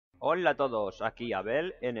Hola a todos, aquí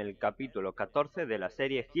Abel en el capítulo 14 de la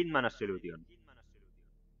serie Hitman Absolution.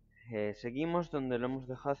 Seguimos donde lo hemos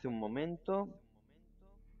dejado hace un momento,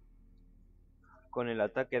 con el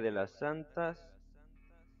ataque de las santas,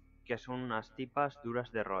 que son unas tipas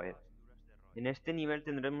duras de roer. En este nivel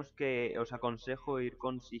tendremos que, os aconsejo ir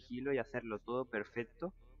con sigilo y hacerlo todo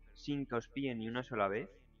perfecto, sin que os pillen ni una sola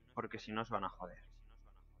vez, porque si no os van a joder.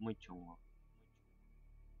 Muy chungo.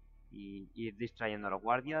 Y ir distrayendo a los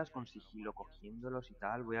guardias con sigilo, cogiéndolos y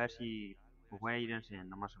tal. Voy a ver si os voy a ir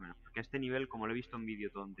enseñando más o menos, porque este nivel, como lo he visto en vídeo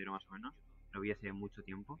todo entero más o menos, lo vi hace mucho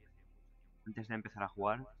tiempo, antes de empezar a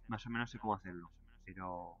jugar, más o menos sé cómo hacerlo,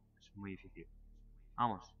 pero es muy difícil.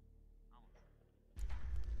 Vamos.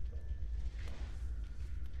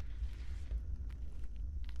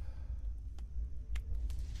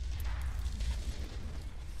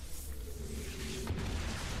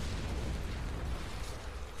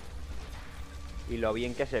 Y lo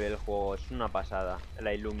bien que se ve el juego, es una pasada.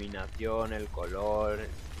 La iluminación, el color,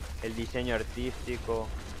 el diseño artístico.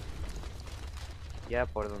 Ya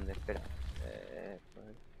por donde, espera.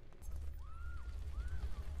 Pues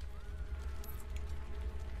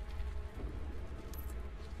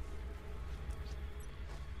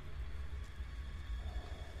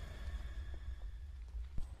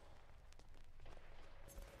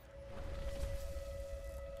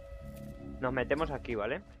nos metemos aquí,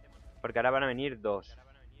 ¿vale? Porque ahora van a venir dos.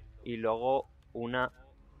 Y luego una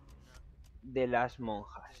de las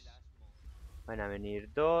monjas. Van a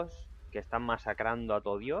venir dos que están masacrando a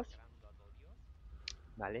todo Dios.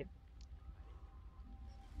 ¿Vale?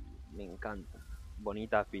 Me encanta.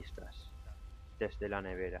 Bonitas vistas desde la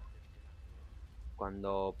nevera.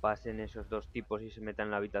 Cuando pasen esos dos tipos y se metan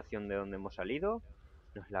en la habitación de donde hemos salido,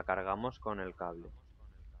 nos la cargamos con el cable.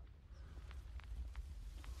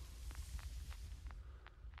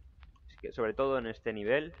 Así que sobre todo en este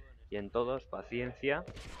nivel y en todos, paciencia.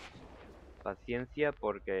 Paciencia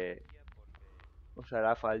porque os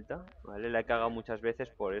hará falta, ¿vale? La he cagado muchas veces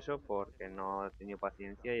por eso, porque no he tenido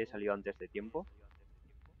paciencia y he salido antes de tiempo.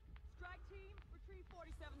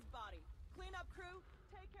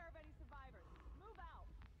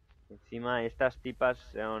 Encima estas tipas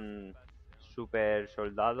son super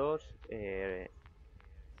soldados.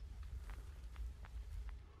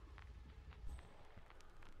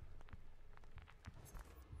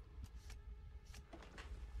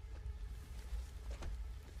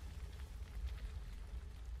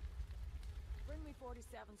 Bring me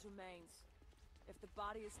 47's remains. If the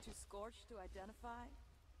body is too scorched to identify,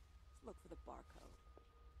 look for the barcode.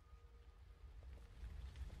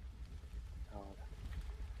 Ahora.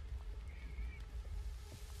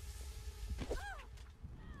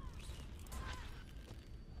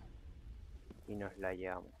 Y nos la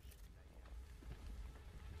llevamos.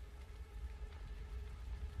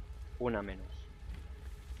 Una menos.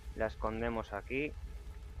 La escondemos aquí.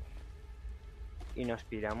 Y nos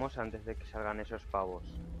piramos antes de que salgan esos pavos.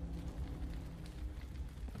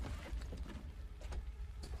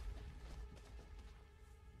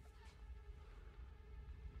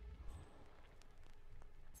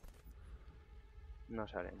 No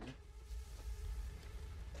salen, ¿no?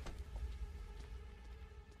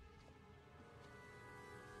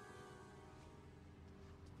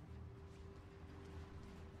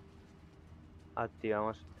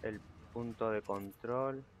 Activamos el punto de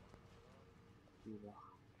control. Y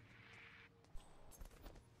baja.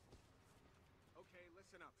 Okay,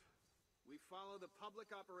 listen up. We follow the Public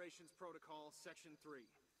Operations Protocol, Section 3.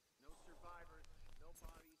 No survivors, no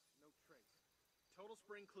bodies, no trace. Total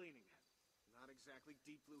spring cleaning. Not exactly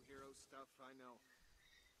deep blue hero stuff, I know.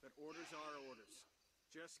 But orders are orders.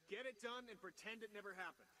 Just get it done and pretend it never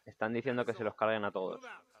happened. Están diciendo que se los carguen a todos.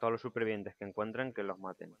 Todos los supervivientes que encuentren, que los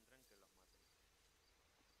maten.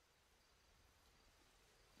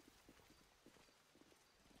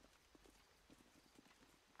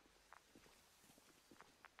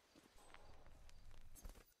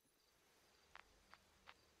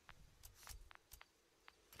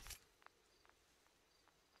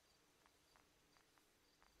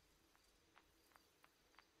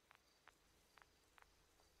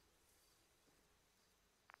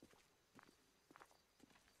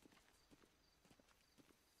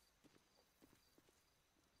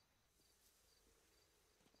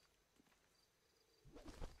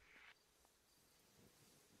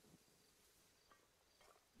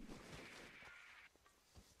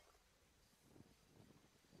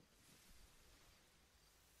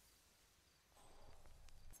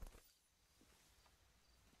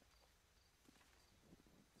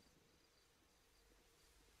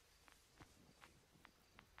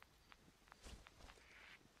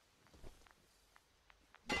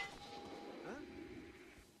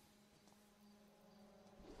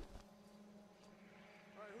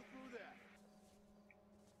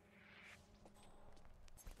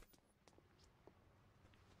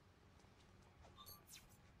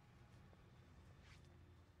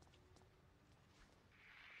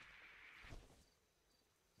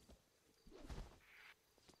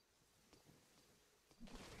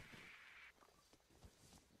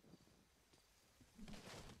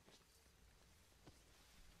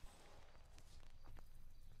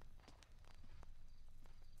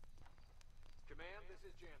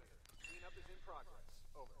 janitor. Cleanup is in progress.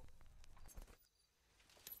 Over.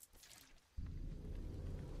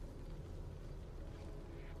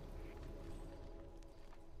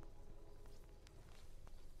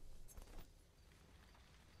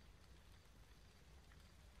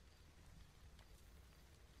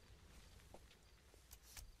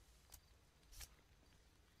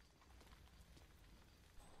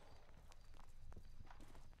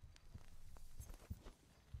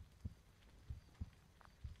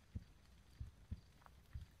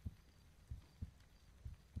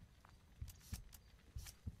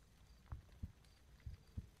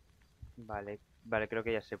 Vale, vale, creo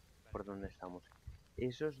que ya sé por dónde estamos.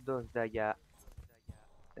 Esos dos de allá,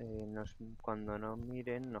 cuando nos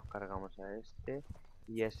miren, nos cargamos a este.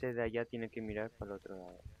 Y ese de allá tiene que mirar para el otro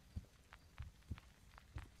lado.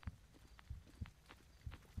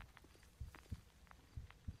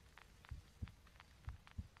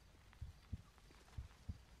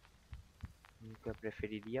 Aunque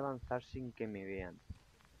preferiría avanzar sin que me vean.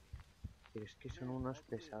 Pero es que son unos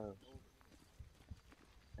pesados.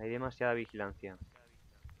 Hay demasiada vigilancia.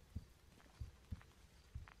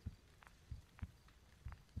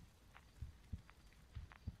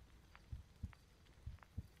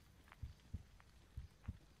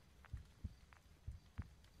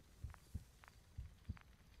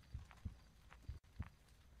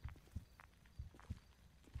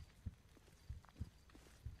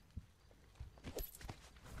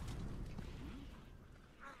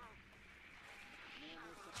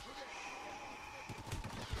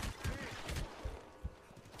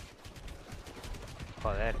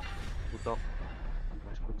 Joder, puto. Me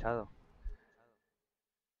ha escuchado.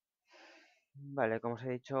 Vale, como os he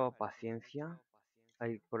dicho, paciencia.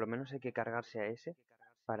 Por lo menos hay que cargarse a ese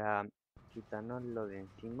para quitarnos lo de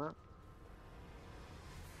encima.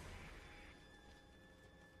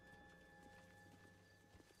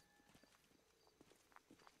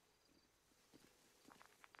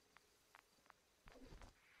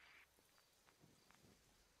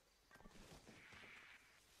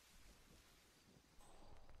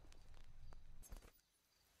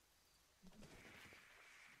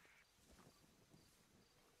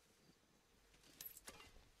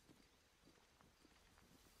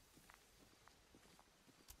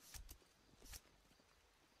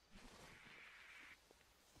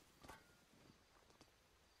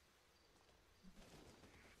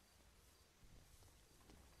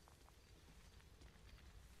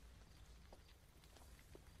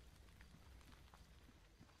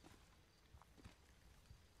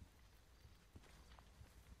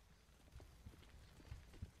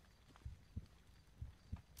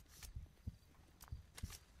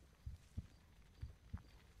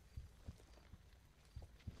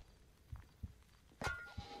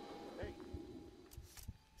 Hey.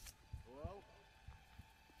 Hello?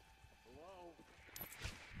 Hello?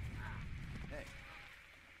 Hey.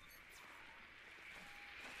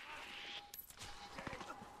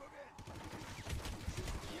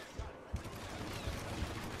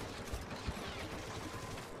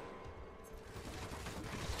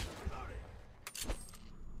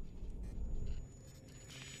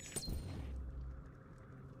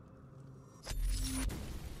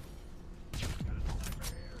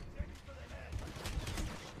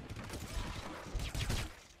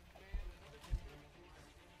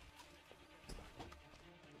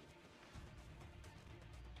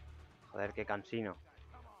 Joder, qué cansino.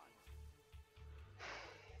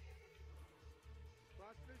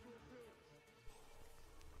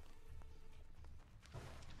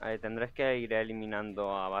 Tendréis que ir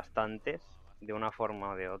eliminando a bastantes de una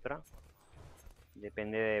forma o de otra.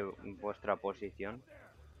 Depende de vuestra posición.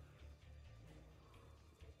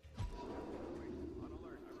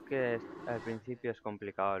 Es que al principio es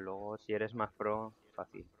complicado, luego si eres más pro,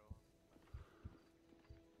 fácil.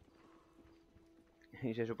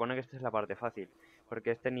 Y se supone que esta es la parte fácil, porque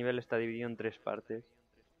este nivel está dividido en tres partes.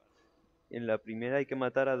 En la primera hay que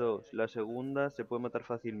matar a dos, la segunda se puede matar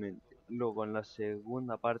fácilmente. Luego en la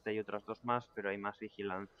segunda parte hay otras dos más, pero hay más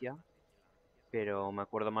vigilancia. Pero me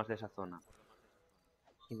acuerdo más de esa zona.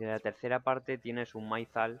 Y de la tercera parte tienes un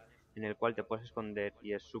maizal en el cual te puedes esconder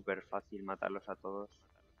y es súper fácil matarlos a todos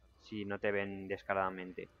si no te ven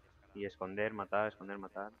descaradamente. Y esconder, matar,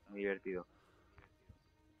 muy divertido.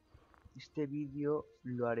 Este vídeo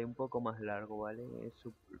lo haré un poco más largo, ¿vale?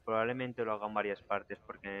 Probablemente lo haga en varias partes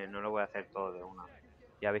porque no lo voy a hacer todo de una.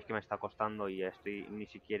 Ya veis que me está costando y estoy ni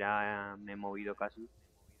siquiera me he movido casi.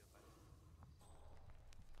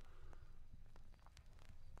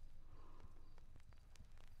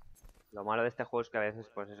 Lo malo de este juego es que a veces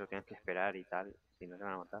pues eso tienes que esperar y tal, si no te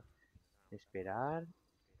van a matar. Esperar.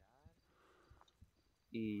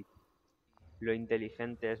 Y lo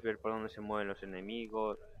inteligente es ver por dónde se mueven los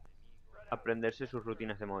enemigos, aprenderse sus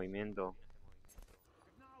rutinas de movimiento.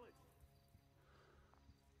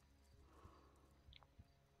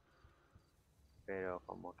 Pero,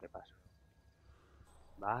 ¿cómo qué pasó?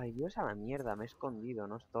 Ay, Dios a la mierda, me he escondido,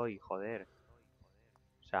 no estoy, joder.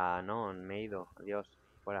 O sea, no, me he ido, adiós,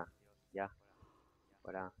 fuera, ya,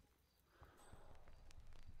 fuera.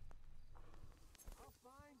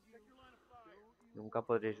 Nunca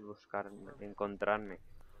podréis encontrarme.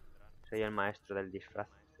 Soy el maestro del disfraz,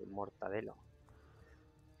 soy Mortadelo.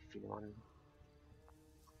 Filemón.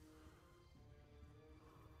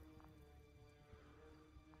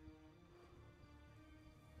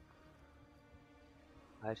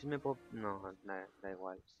 A ver si me puedo... No, da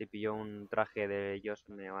igual. Si pillo un traje de ellos,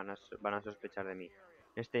 van a sospechar de mí.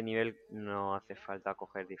 En este nivel no hace falta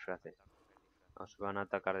coger disfraces. Os van a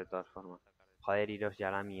atacar de todas formas. Joder, iros ya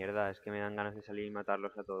a la mierda. Es que me dan ganas de salir y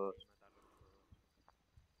matarlos a todos.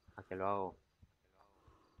 ¿A qué lo hago?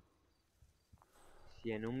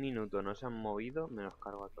 Si en un minuto no se han movido, me los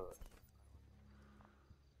cargo a todos.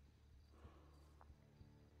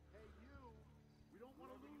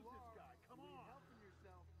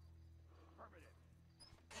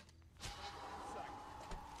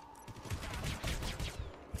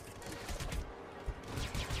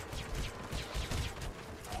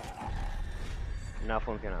 No ha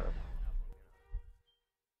funcionado.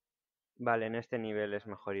 Vale, en este nivel es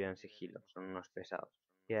mejor ir en sigilo. Son unos pesados.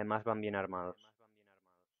 Y además van bien armados.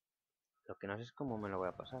 Lo que no sé es cómo me lo voy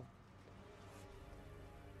a pasar.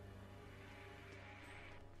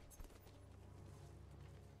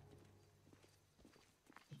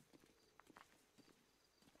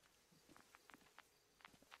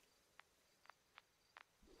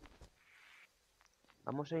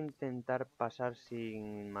 Vamos a intentar pasar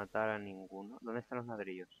sin matar a ninguno. ¿Dónde están los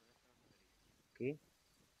ladrillos? Aquí.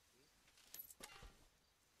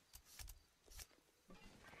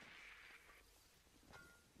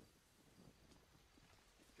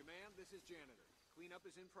 Command, this is Janitor. Cleanup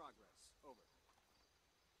is in progress. Over.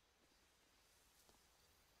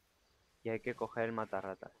 Y hay que coger el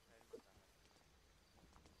matarratas.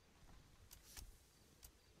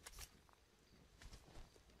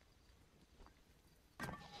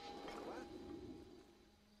 What?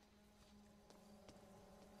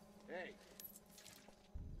 Hey.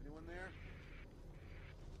 Anyone there?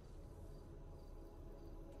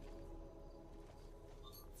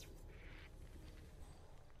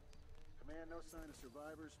 Command, no sign of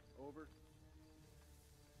survivors. Over.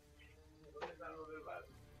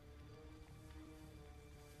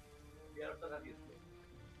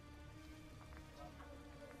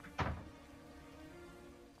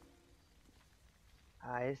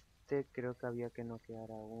 A este creo que había que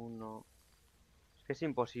noquear a uno. Es que es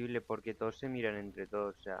imposible porque todos se miran entre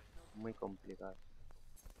todos. O sea, muy complicado.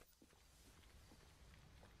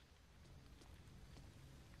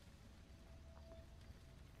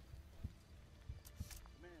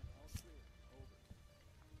 Command, all clear. Over.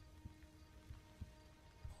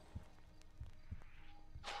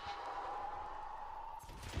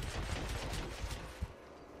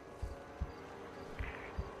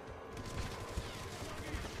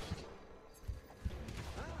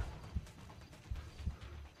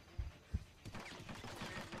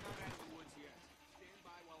 We're not out of the woods yet. Stand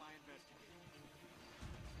by while I investigate.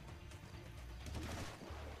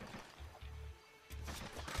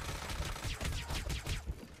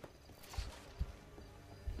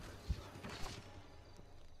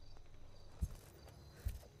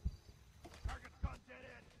 Target's gun dead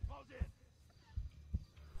end. Close in.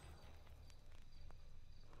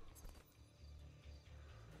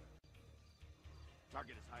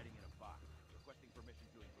 Target is hiding in a box. Requesting permission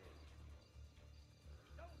to engage.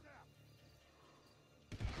 Double tap.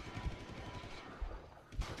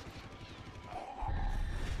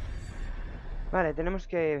 Vale, tenemos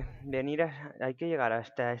que venir hay que llegar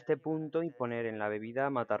hasta este punto y poner en la bebida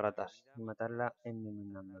matarratas. Y matarla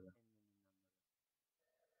envenenándola.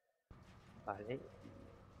 Vale.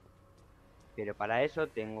 Pero para eso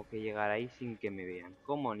tengo que llegar ahí sin que me vean.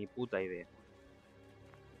 ¿Cómo? Ni puta idea.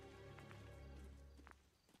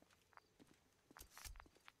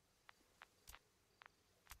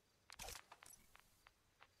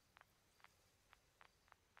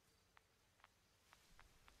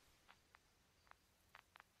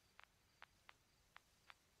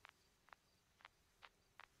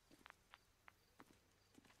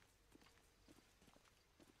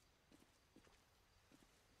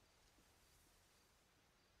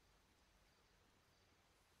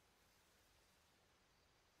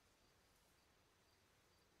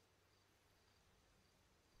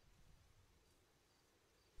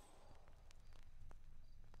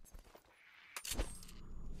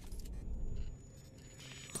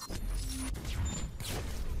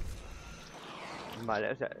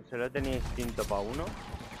 Vale, o sea, solo tenéis instinto para uno.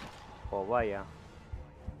 Pues vaya.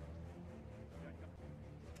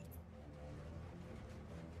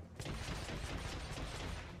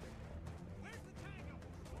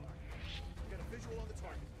 Get a visual on the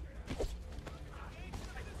target.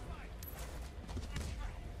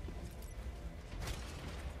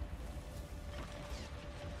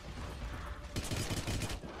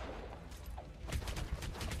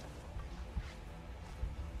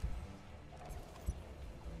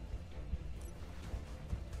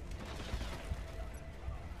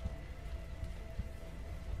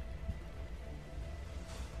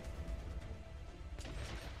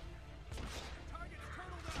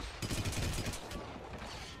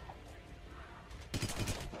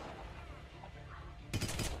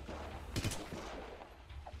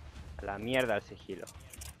 A la mierda el sigilo.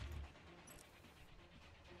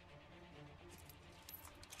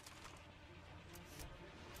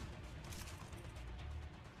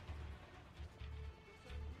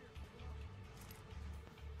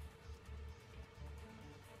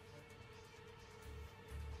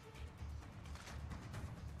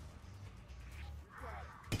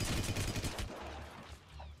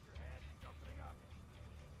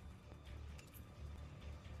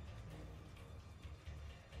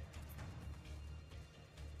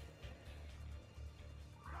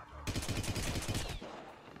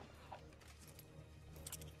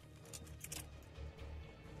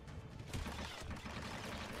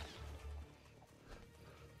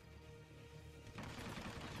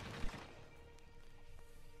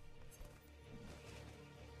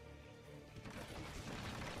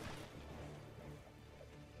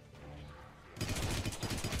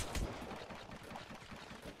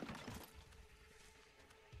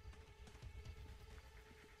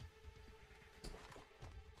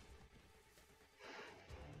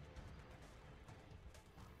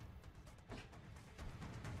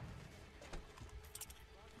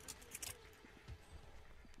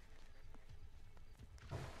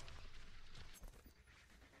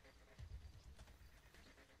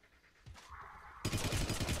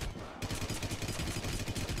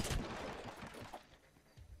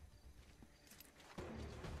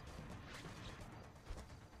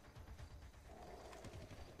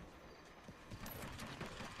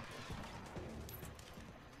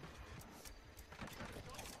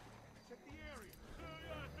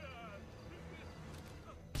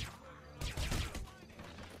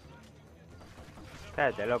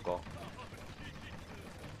 Cállate, loco.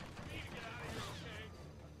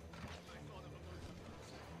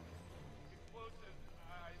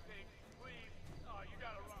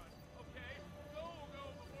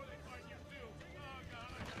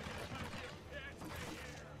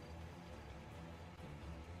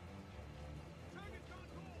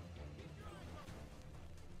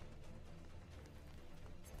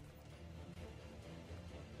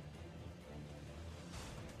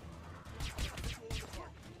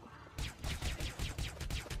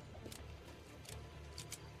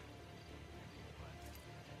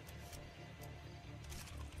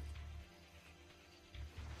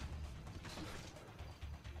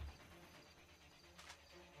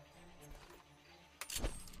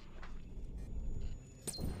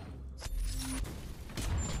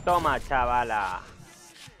 Toma, chavala.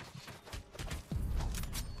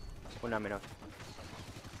 Una menos.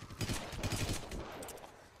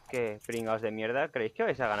 ¿Qué pringaos de mierda? ¿Creéis que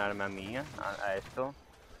vais a ganarme a mí? A esto.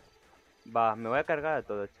 Va, me voy a cargar a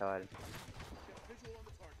todo, chaval.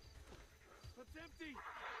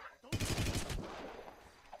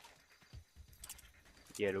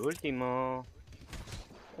 Y el último.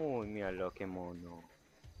 Uy, míralo, qué mono.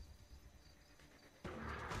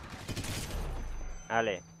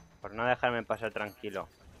 Vale, por no dejarme pasar tranquilo.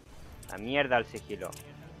 La mierda al sigilo.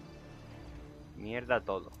 Mierda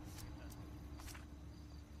todo.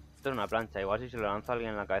 Esto es una plancha, igual si se lo lanzo a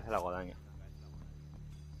alguien en la cabeza le hago daño.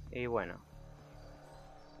 Y bueno.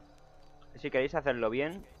 Si queréis hacerlo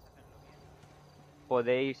bien,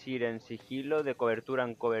 podéis ir en sigilo, de cobertura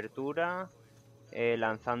en cobertura,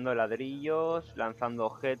 lanzando ladrillos, lanzando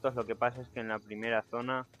objetos. Lo que pasa es que en la primera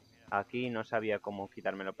zona aquí no sabía cómo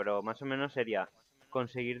quitármelo, pero más o menos sería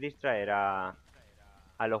conseguir distraer a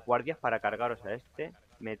los guardias para cargaros a este,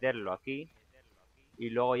 meterlo aquí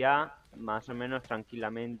y luego ya más o menos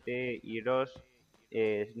tranquilamente iros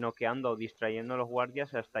noqueando o distrayendo a los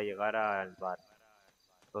guardias hasta llegar al bar.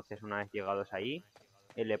 Entonces, una vez llegados ahí,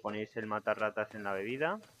 le ponéis el matarratas en la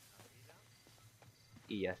bebida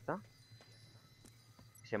y ya está.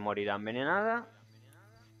 Se morirá envenenada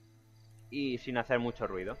y sin hacer mucho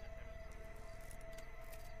ruido.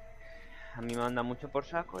 A mí me manda mucho por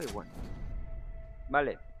saco y bueno.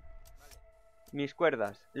 Vale. Mis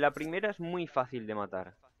cuerdas. La primera es muy fácil de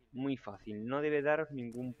matar. Muy fácil. No debe daros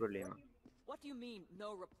ningún problema. What do you mean,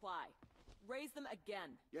 no reply? Raise them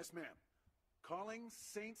again. Yes, ma'am. Calling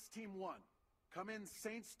Saints Team 1. Come in,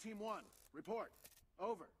 Saints Team 1. Report.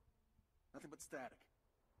 Over. Nothing but static.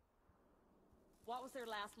 What was their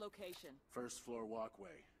last location? First floor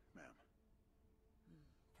walkway, ma'am.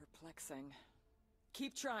 Perplexing.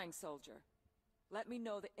 Keep trying, soldier. Let me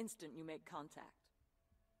know the instant you make contact.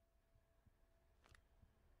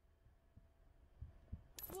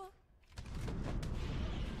 What?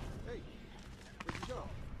 Hey, where'd you go?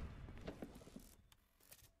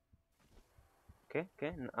 ¿Qué?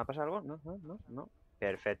 ¿Qué? ¿Ha pasado algo? No, no, no, no.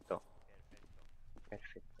 Perfecto.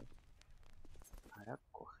 Perfecto. Ahora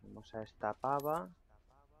cogemos a esta pava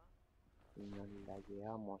y nos la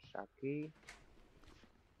llevamos aquí.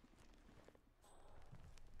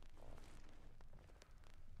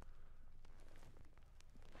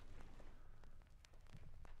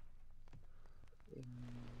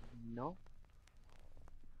 No.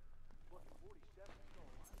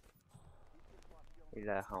 Y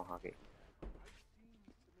la dejamos aquí.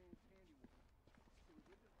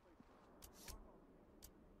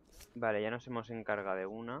 Vale, ya nos hemos encargado de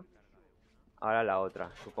una. Ahora la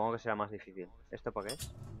otra. Supongo que será más difícil. ¿Esto para qué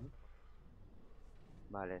es?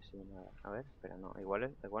 Vale, sí, nada. A ver, espera, no.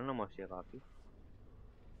 Igual no hemos llegado aquí.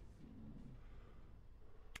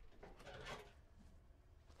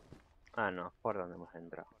 Ah, no. Por dónde hemos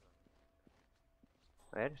entrado.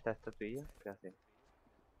 A ver, esta estatuilla. ¿Qué hace?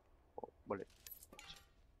 Oh, vale.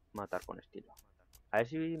 Matar con estilo. A ver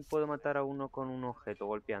si puedo matar a uno con un objeto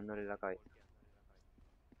golpeándole la cabeza.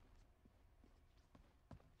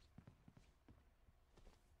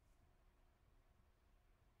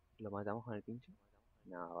 ¿Lo matamos con el pincho?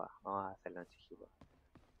 No, va, vamos a hacerlo en sigilo.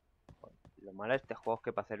 Joder, lo malo de este juego es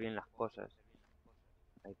que para hacer bien las cosas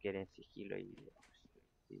hay que ir en sigilo y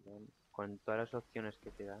con todas las opciones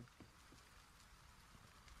que te dan.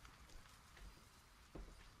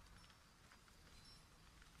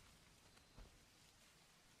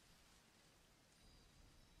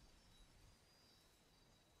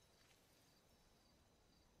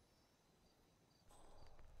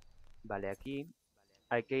 Vale, aquí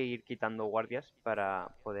hay que ir quitando guardias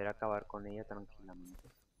para poder acabar con ella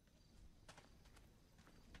tranquilamente.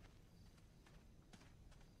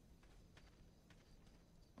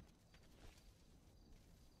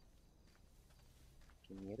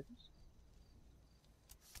 ¿Qué mierdas?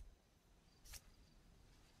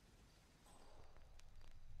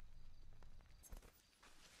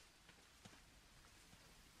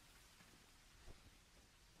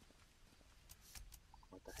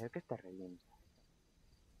 Como te acerques te reviento.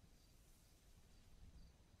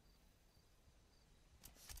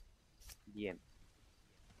 Bien.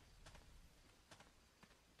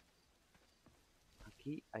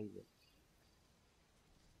 Aquí hay dos.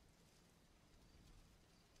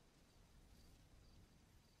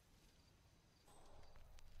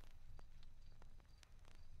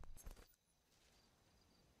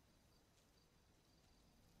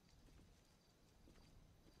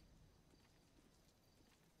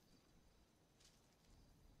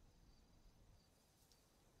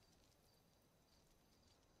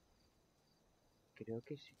 Creo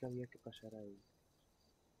que sí que había que pasar ahí.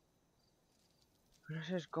 No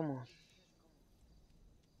sé cómo.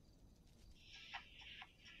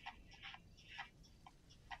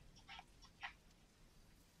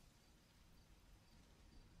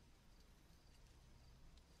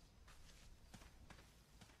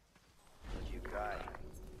 Cute guy.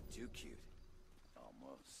 Too cute.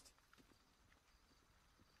 Almost.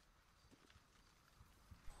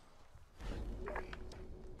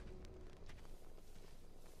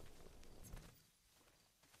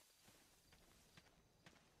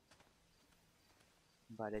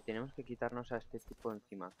 Vale, tenemos que quitarnos a este tipo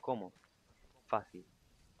encima. ¿Cómo? Fácil.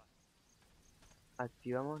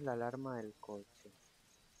 Activamos la alarma del coche.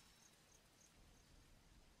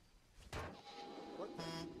 What?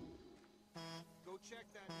 Go check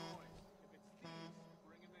that noise. If it's thieves,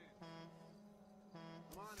 bring him in.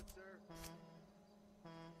 I'm on it, sir.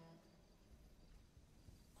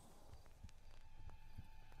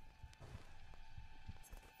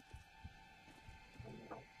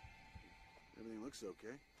 Everything looks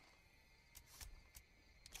okay.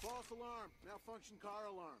 False alarm. Malfunction car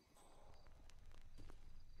alarm.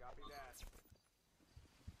 Copy that.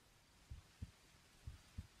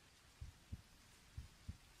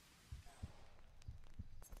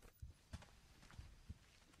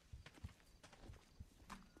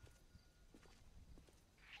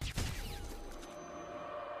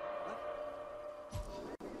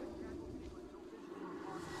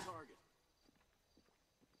 Target.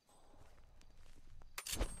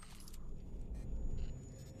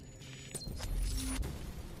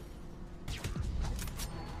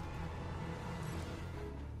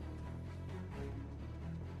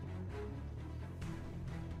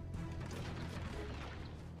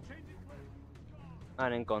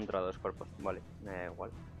 Han encontrado 2 cuerpos. Vale, me da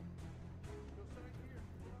igual.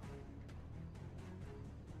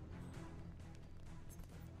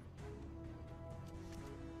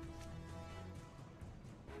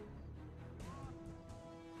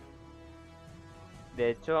 De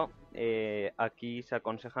hecho, aquí se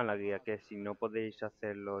aconseja en la guía que si no podéis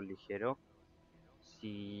hacerlo ligero,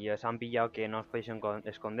 si os han pillado que no os podéis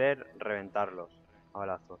esconder, reventarlos a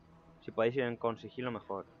balazos. Si podéis ir con sigilo,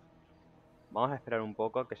 mejor. Vamos a esperar un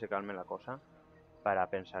poco a que se calme la cosa para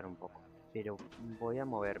pensar un poco. Pero voy a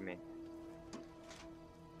moverme.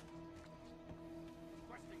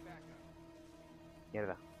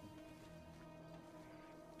 Mierda.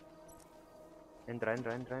 Entra,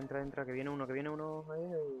 entra, entra, entra, entra. Que viene uno, que viene uno.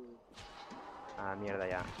 Ah, mierda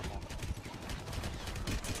ya.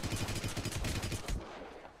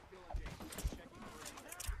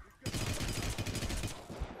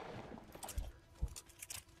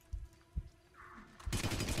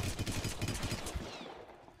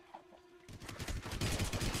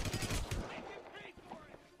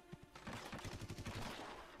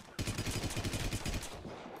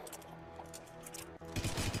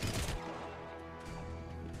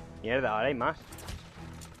 Mierda, ahora hay más.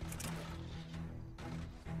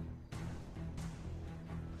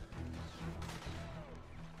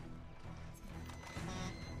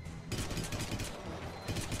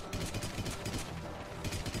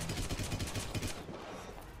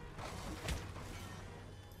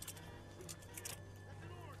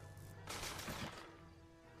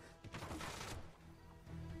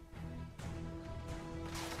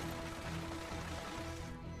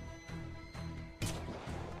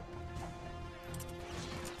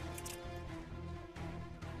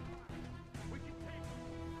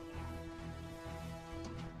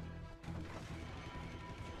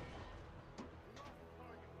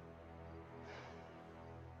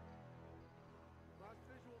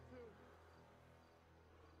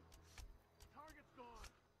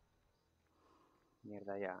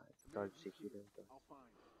 Mierda ya. Todo el sigilo y todo.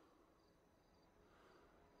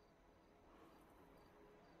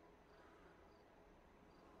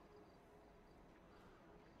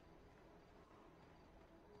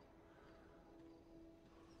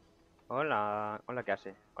 Hola. Hola, ¿qué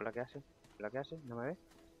hace? Hola, ¿qué hace? Hola, ¿qué hace? ¿No me ve?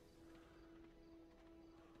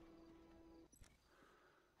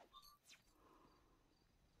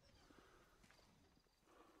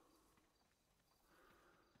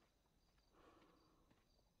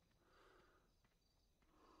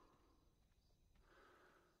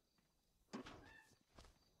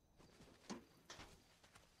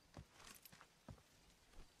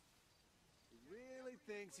 He really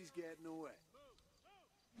thinks he's getting away.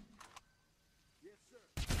 Yes, sir.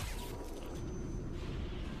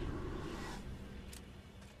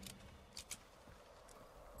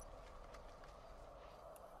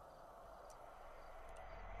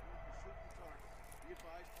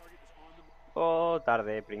 Oh,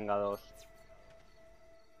 tarde, pringados.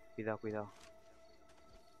 Cuidado, cuidado.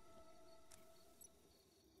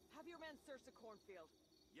 Have your men search the cornfield.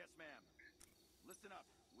 Yes, ma'am. Listen up.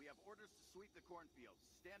 We have orders to sweep the cornfield.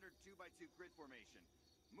 Standard 2x2 grid formation.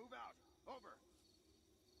 Move out. Over.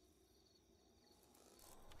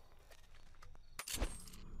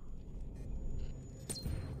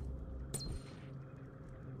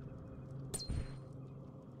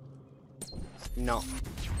 No.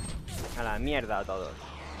 A la mierda a todos.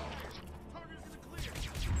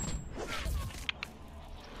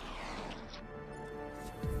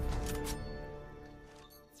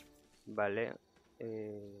 Vale.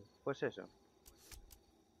 Pues eso.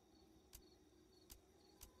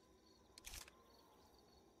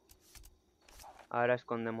 Ahora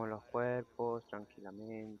escondemos los cuerpos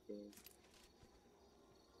tranquilamente.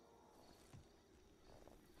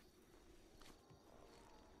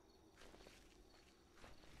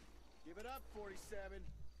 Give it up, 47.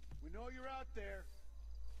 We know you're out there.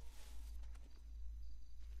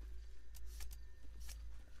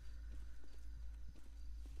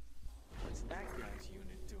 What's that guy's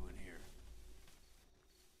unit doing here?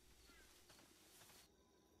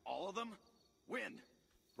 All of them? Win.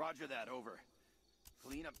 Roger that, over.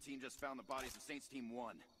 Cleanup team just found the bodies of Saints Team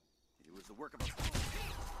 1. It was the work of a...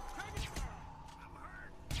 I'm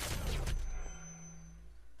hurt!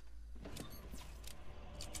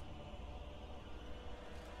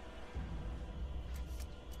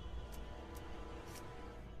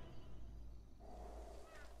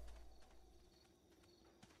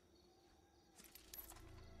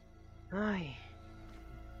 Ay.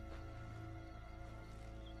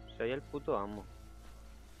 Soy el puto amo.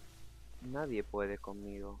 Nadie puede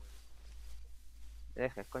conmigo.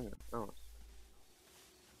 Dejes, coño. Vamos.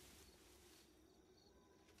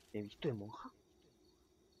 ¿Me he visto de monja?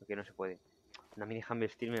 Porque no se puede. No me dejan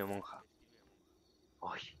vestirme de monja.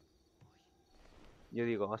 Ay. Yo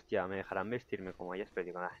digo, hostia, me dejarán vestirme como ellas, pero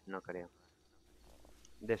digo, no creo.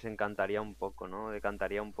 Desencantaría un poco, ¿no?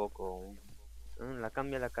 Decantaría un poco. La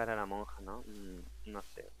cambia la cara a la monja, ¿no? No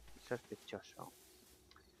sé. Sospechoso.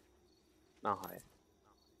 Vamos a ver.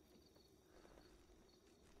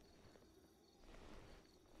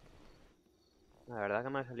 La verdad que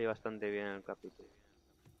me ha salido bastante bien el capítulo.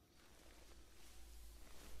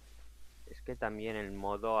 Es que también el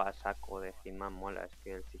modo a saco de Hitman mola. Es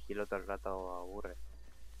que el sigilo todo el rato aburre.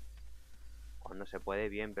 Cuando se puede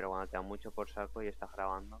bien, pero cuando te da mucho por saco y estás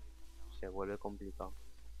grabando, se vuelve complicado.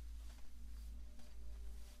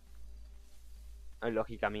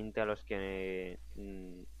 Lógicamente a los que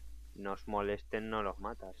nos molesten no los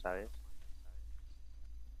matas, ¿sabes?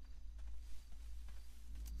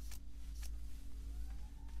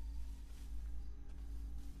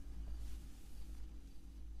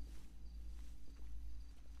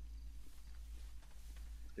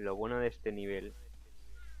 Lo bueno de este nivel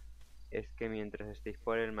es que mientras estéis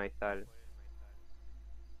por el maizal,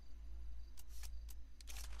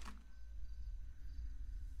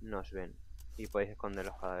 nos ven y podéis esconder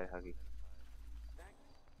los cadáveres aquí.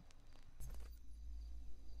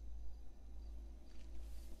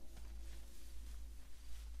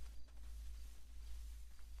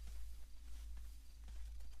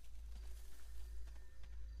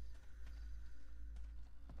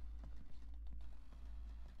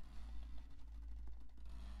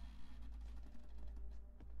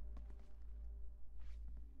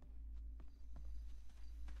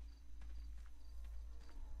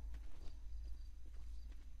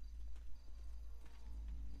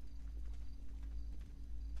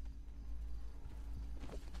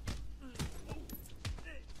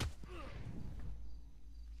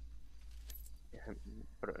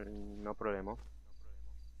 No problema.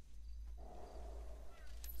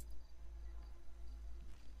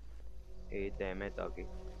 Y te meto aquí.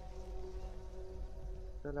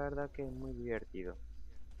 Esto la verdad que es muy divertido.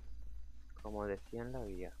 Como decía en la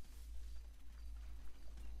guía.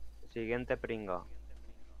 Siguiente pringa.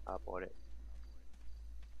 A por él.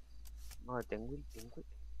 No, tengo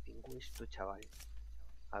esto, chaval.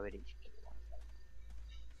 A ver, izquierda.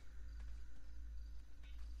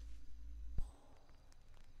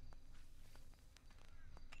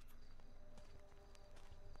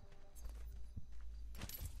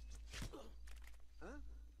 Huh?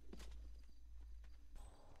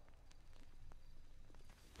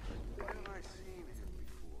 Where have I seen him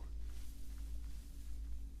before?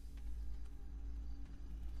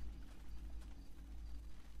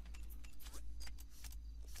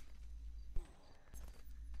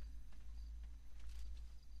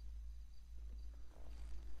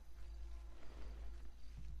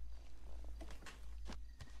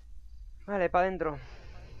 Vale, para adentro.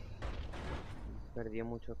 Perdió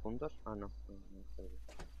muchos puntos. Ah, no. No perdí.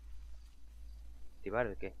 ¿Activar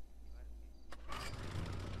el qué?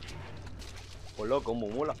 Hola, como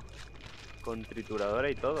mola. Con trituradora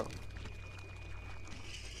y todo.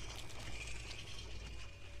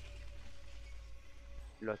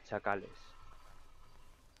 Los chacales.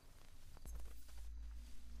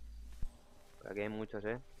 Por aquí hay muchos,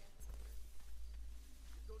 ¿eh?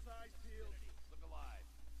 Those eyes peeled. Look alive.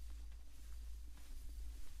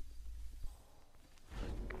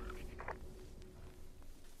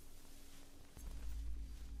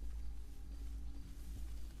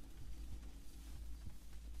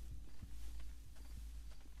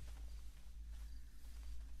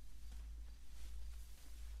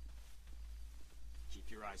 Keep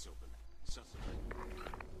your eyes open. Suspect.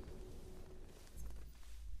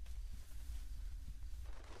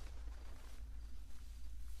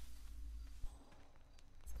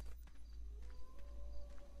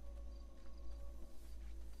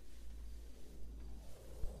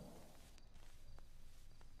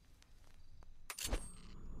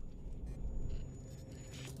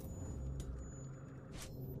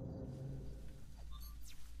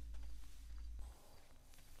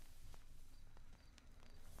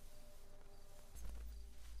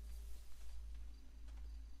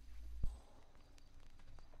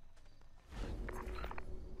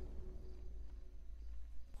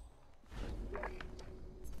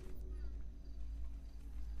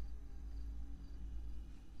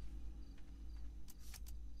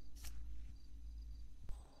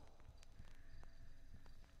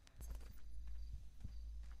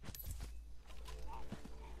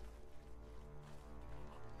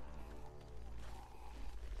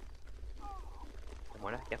 ¿Te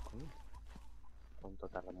mueras ya, coño? ¿Cuánto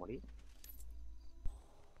tarda en morir?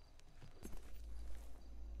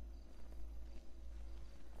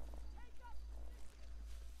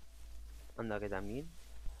 Anda que también.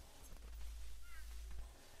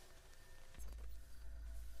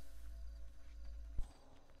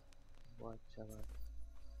 Buah, chaval.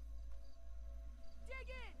 Dig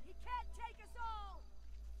in! He can't take us all!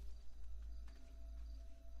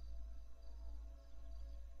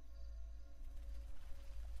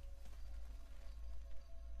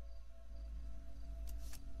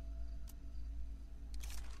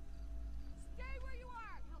 Stay where you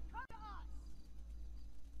are! He'll come to us!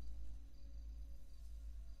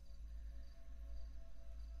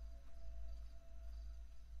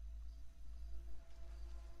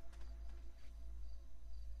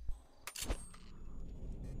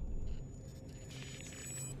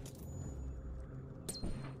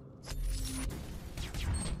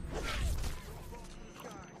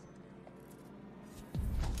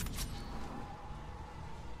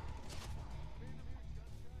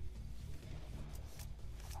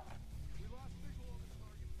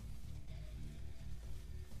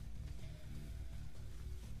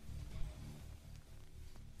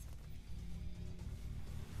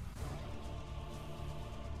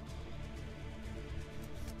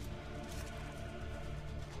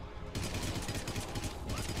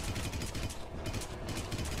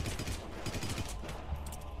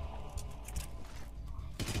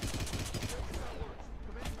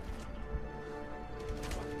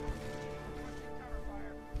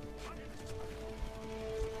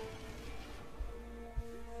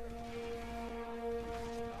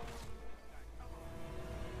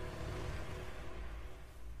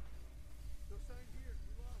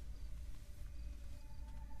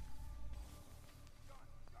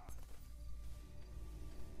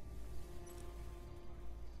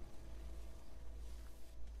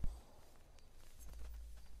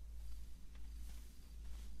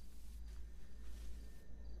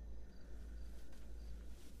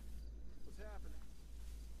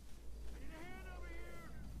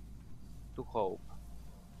 To Hope.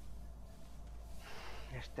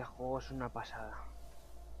 Este juego es una pasada.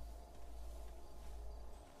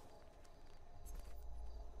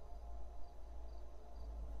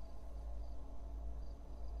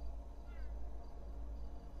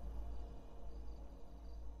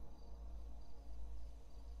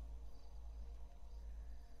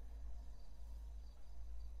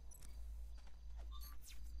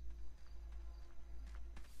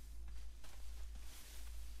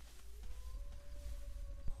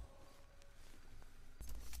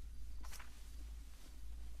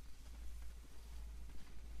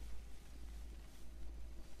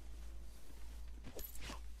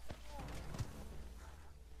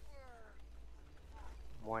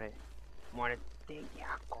 Muere. Muérete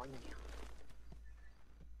ya, coño.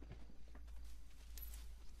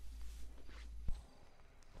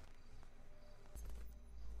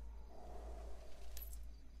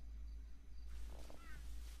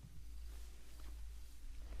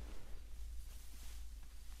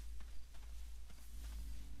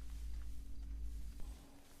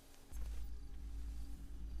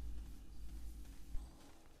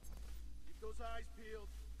 Keep those eyes peeled.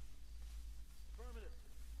 Affirmative.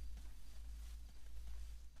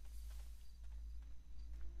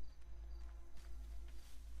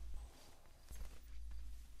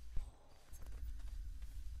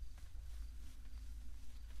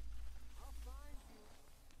 I'll find you.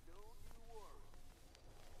 Don't you worry.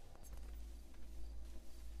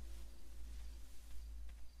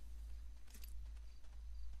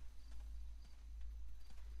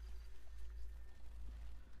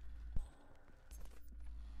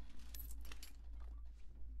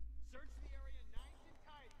 Search the area nice and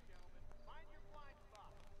tight, gentlemen. Find your blind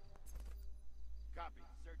spot. Copy.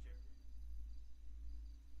 Searching.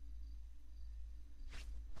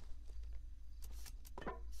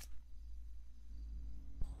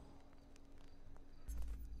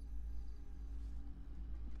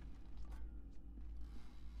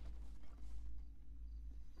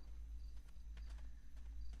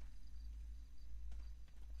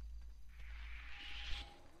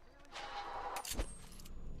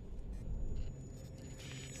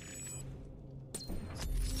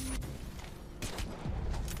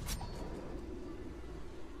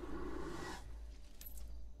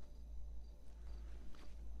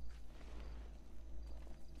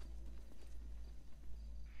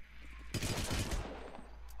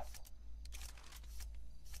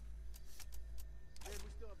 Man, we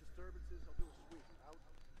still have disturbances. I'll do a sweep. Out.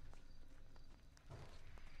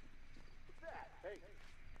 What's that? Hey.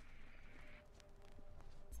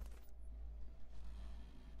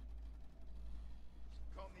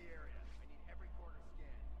 Comb the area. I need every corner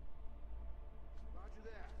scanned. Roger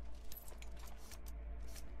that.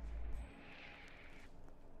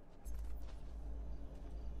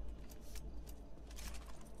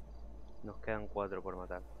 Quedan 4 por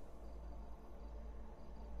matar.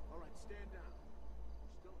 All right, stand down. We're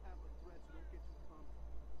still handling threats, so don't get too pumped.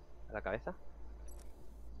 ¿A la cabeza?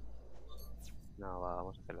 No, va,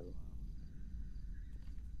 vamos a hacerlo bien.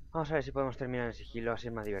 Vamos a ver si podemos terminar en sigilo, así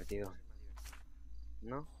es más divertido.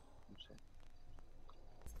 ¿No? No sé.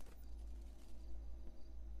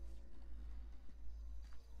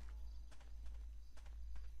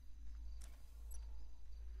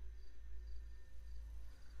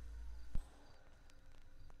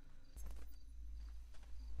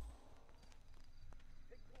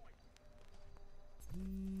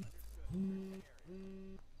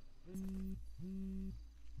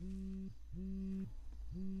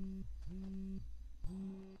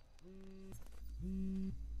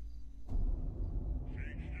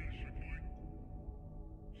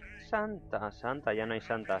 Santa, Santa, ya no hay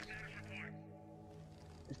santas.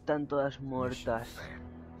 Están todas muertas.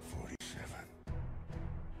 47.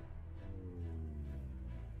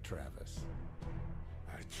 Travis.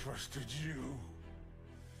 I trusted you.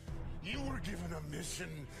 You were given a mission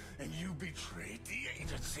and you betrayed the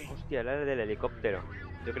agency. Hostia, era el del helicóptero.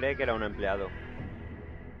 Yo creía que era un empleado.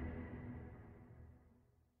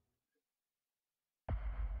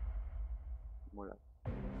 Mola.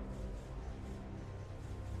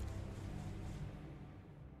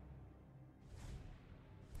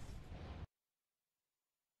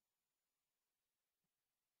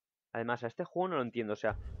 Además, a este juego no lo entiendo. O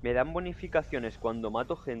sea, me dan bonificaciones cuando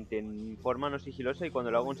mato gente en forma no sigilosa y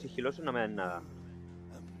cuando lo hago en sigiloso no me dan nada.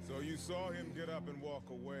 So you saw him get up and walk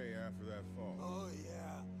away after that fall? Oh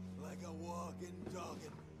yeah, like a walking dog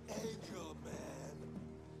and angel man.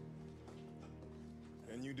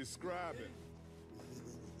 Can you describe him?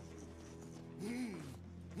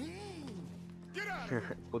 Get out of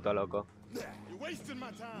here! Puto loco. You're wasting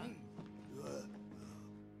my time.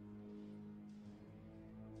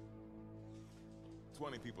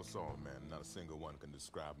 20 people saw him, man. Not a single one can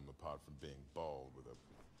describe him apart from being bald with a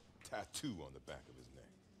tattoo on the back of his neck.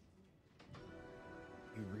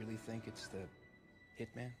 You really think it's the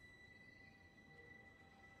Hitman?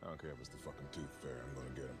 I don't care if it's the fucking tooth fairy. I'm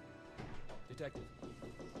gonna get him. Detective.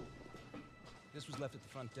 This was left at the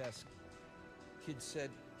front desk. Kid said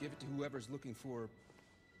give it to whoever's looking for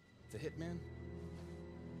the Hitman.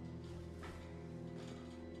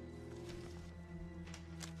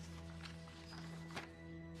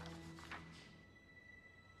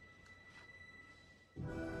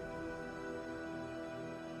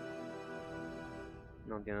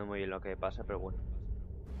 No entiendo muy bien lo que pasa, pero bueno.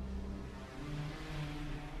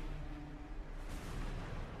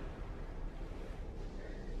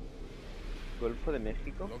 Golfo de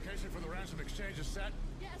México. Location for the ransom exchange is set.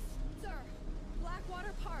 Yes, sir.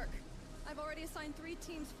 Blackwater Park. I've already assigned 3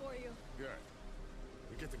 teams for you. Good.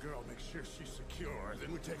 We get the girl, make sure she's secure,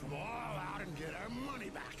 then we take them all out and get our money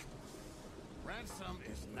back. Ransom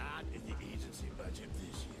is not in the agency budget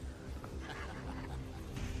this year.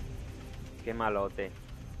 Qué malote.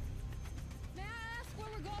 May I ask where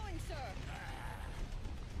we're going, sir?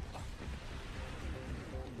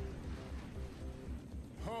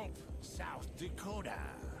 Hope, South Dakota.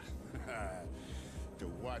 To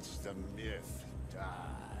watch the myth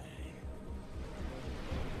die.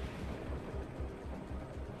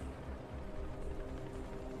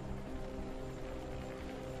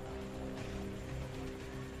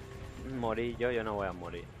 Morí yo no voy a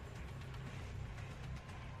morir.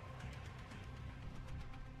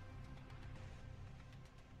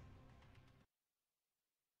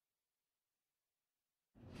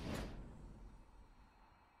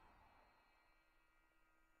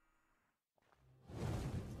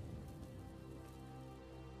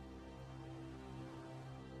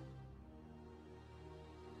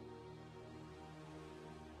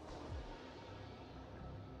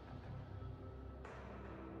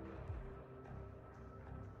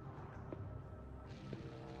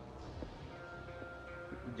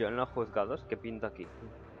 Yo en los juzgados, ¿qué pinto aquí?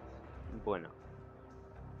 Bueno,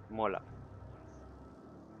 mola.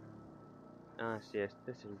 Ah, sí,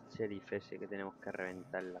 este es el sheriff ese que tenemos que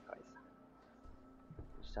reventar en la cabeza.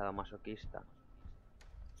 Sadomasoquista.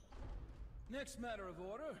 Next matter of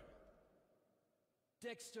order.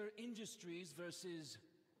 Dexter Industries versus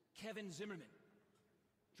Kevin Zimmerman.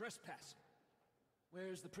 Trespassing.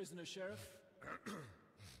 Where's the prisoner, Sheriff?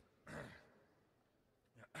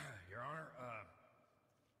 Your Honor,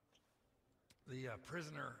 the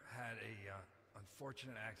prisoner had a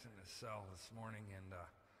unfortunate accident in his cell this morning, and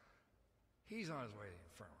he's on his way to the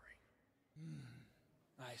infirmary.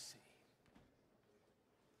 I see.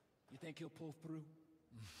 You think he'll pull through?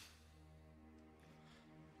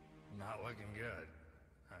 Not looking good.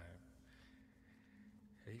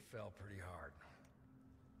 He fell pretty hard.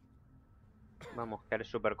 Vamos, que eres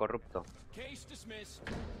súper corrupto. Case dismissed.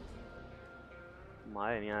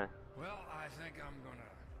 Madre mía. Well, I think I'm gonna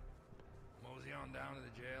mosey on down to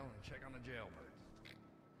the jail and check on the jailbirds.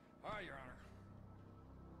 All right, Your Honor.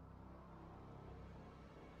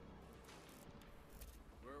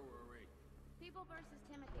 Where were we? People versus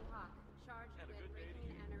Timothy Hawk, charged with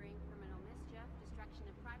breaking and entering, criminal mischief, destruction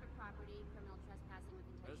of private property, criminal trespassing with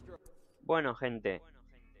intention. Bueno, gente,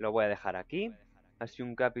 lo voy a dejar aquí. Ha sido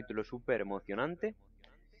un capítulo súper emocionante,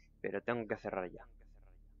 pero tengo que cerrar ya.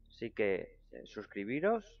 Así que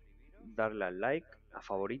suscribiros, darle al like, a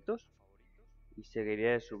favoritos, y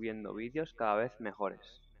seguiré subiendo vídeos cada vez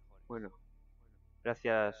mejores. Bueno,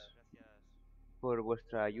 gracias por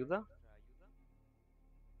vuestra ayuda.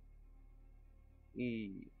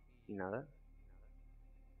 Y nada,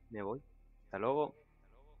 me voy. Hasta luego.